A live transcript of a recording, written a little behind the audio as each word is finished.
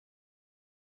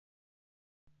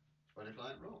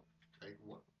25 roll. Take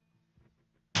one.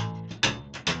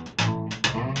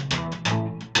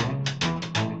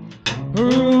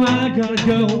 Oh, I gotta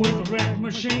go with the wreck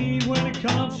machine when it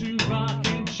comes to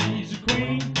rockin'. She's a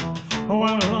queen. Oh,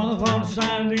 I love on a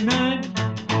Saturday night.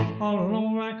 All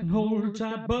alone I can hold her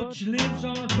tight, but she lives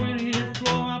on the 20th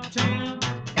floor uptown.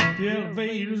 The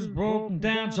elevator's broken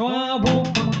down, so I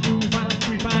walk 1, 2, 5,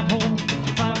 3, 5 home.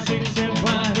 5, 6, 7,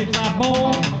 5, 8, 5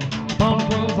 more. On the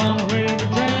 12, on the rail to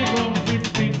drag. On the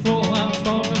 15th floor, I'm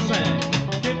starting to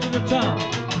sag. Get to the top,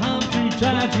 I'm too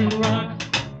tired to rock.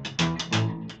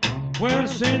 Well, I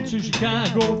sent to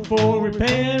Chicago for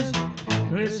repairs.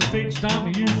 It's the fixed time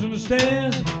of using the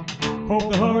stairs.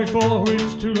 Hope to hurry for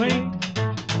it's too late.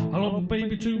 I love my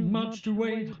baby too much to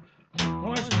wait.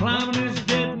 Oh, it's climbing is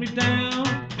getting me down.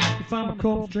 If I'm a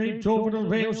corpse draped over the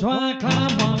rail, so I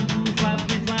climb 1, 2, 5,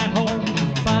 3, 5 home.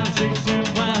 5, 6, 7,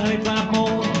 5, 8, 5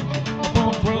 more. Up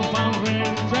on 12, I'm ready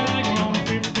to drag. On the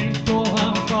 15th floor,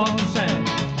 I'm starting to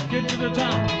sag. Get to the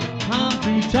top, I'm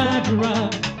too tired to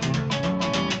ride.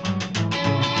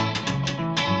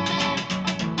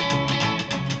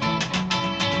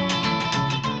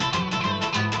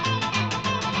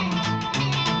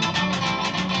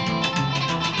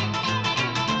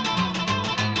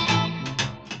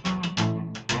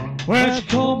 Well, she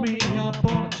called me up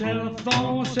on the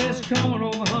telephone, says, coming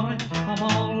over, honey, I'm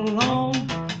all alone.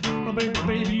 Oh,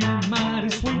 baby, you're mighty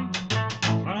sweet,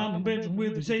 but I'm in bed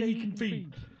with these aching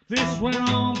feet. This went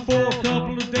on for a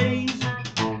couple of days,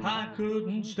 I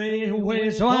couldn't stay away,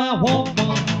 so I walked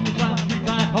 1, 2, 5, 3,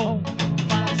 5 home.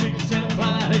 5, 6, 7,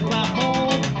 5, 8, 5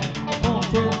 home. Up on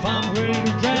 12, I'm ready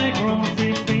to drag. We're on the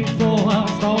 15th floor, I'm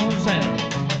starting to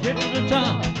sag. Get to the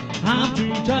top, I'm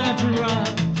too tired to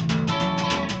ride.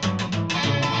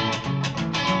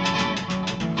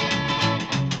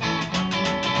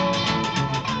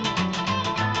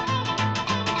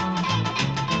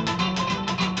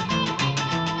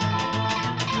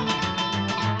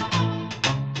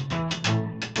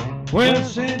 Well,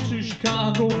 sent to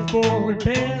Chicago for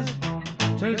repairs.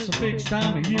 So it's a fixed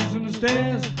time of using the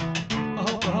stairs. I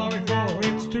hope to hurry for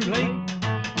it's too late.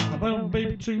 Well,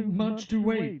 baby, too much to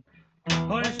wait.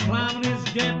 Oh, this climbing is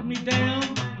getting me down.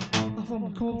 I'm from a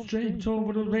corpse draped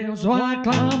over the rail, so I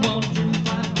climb 1, 2,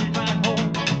 5, 3, 5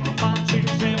 home. 5,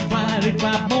 6, 7, 5, 8,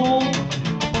 5 more.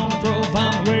 Up on the 12,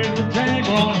 I'm ready to drag.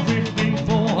 On the 15th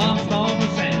floor, I'm starting to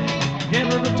sag.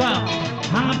 Get to the top,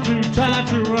 I'm too tired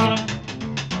to rock.